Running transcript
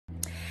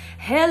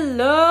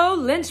Hello,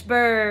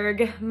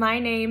 Lynchburg. My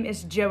name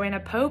is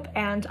JoAnna Pope,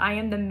 and I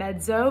am the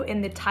mezzo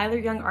in the Tyler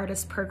Young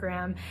Artist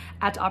Program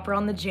at Opera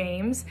on the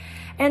James.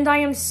 And I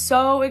am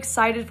so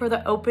excited for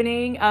the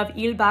opening of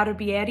Il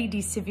Barbiere di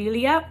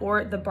Siviglia,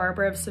 or The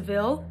Barber of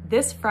Seville,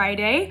 this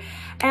Friday.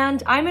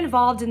 And I'm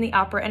involved in the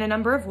opera in a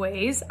number of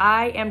ways.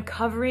 I am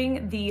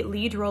covering the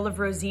lead role of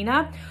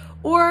Rosina,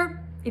 or,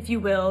 if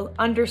you will,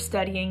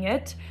 understudying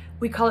it.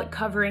 We call it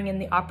covering in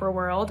the opera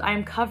world.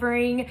 I'm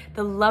covering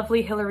the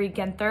lovely Hilary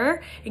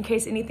Genther in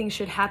case anything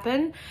should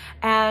happen.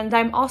 And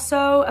I'm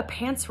also a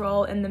pants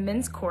role in the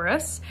men's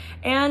chorus.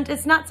 And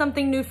it's not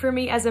something new for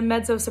me. As a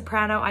mezzo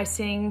soprano, I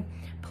sing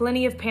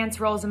plenty of pants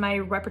roles in my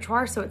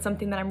repertoire, so it's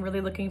something that I'm really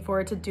looking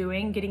forward to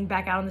doing, getting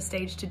back out on the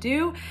stage to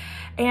do.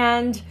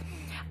 And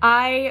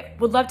I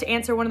would love to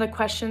answer one of the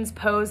questions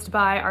posed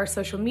by our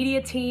social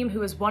media team,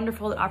 who is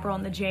wonderful at Opera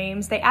on the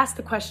James. They asked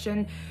the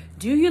question,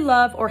 do you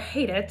love or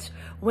hate it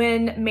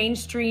when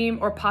mainstream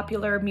or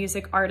popular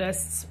music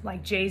artists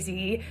like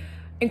Jay-Z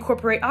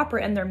incorporate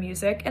opera in their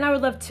music? And I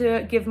would love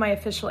to give my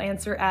official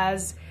answer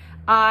as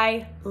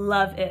I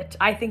love it.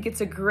 I think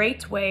it's a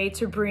great way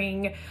to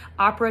bring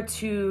opera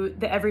to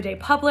the everyday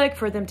public,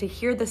 for them to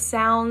hear the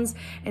sounds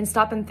and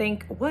stop and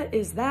think, what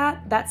is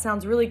that? That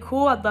sounds really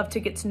cool. I'd love to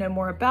get to know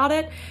more about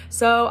it.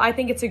 So I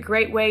think it's a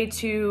great way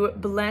to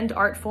blend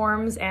art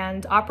forms,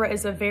 and opera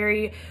is a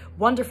very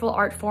wonderful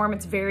art form.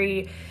 It's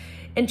very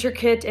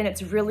intricate, and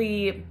it's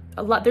really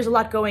a lot. There's a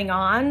lot going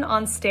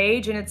on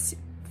stage, and it's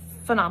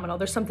phenomenal.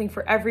 There's something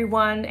for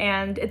everyone,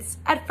 and it's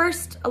at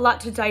first a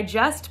lot to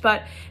digest,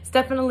 but it's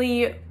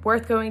definitely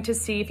worth going to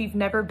see. If you've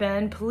never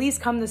been, please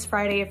come this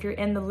Friday if you're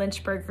in the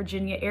Lynchburg,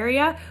 Virginia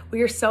area.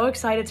 We are so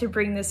excited to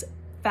bring this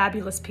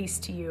fabulous piece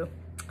to you.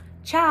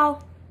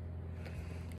 Ciao.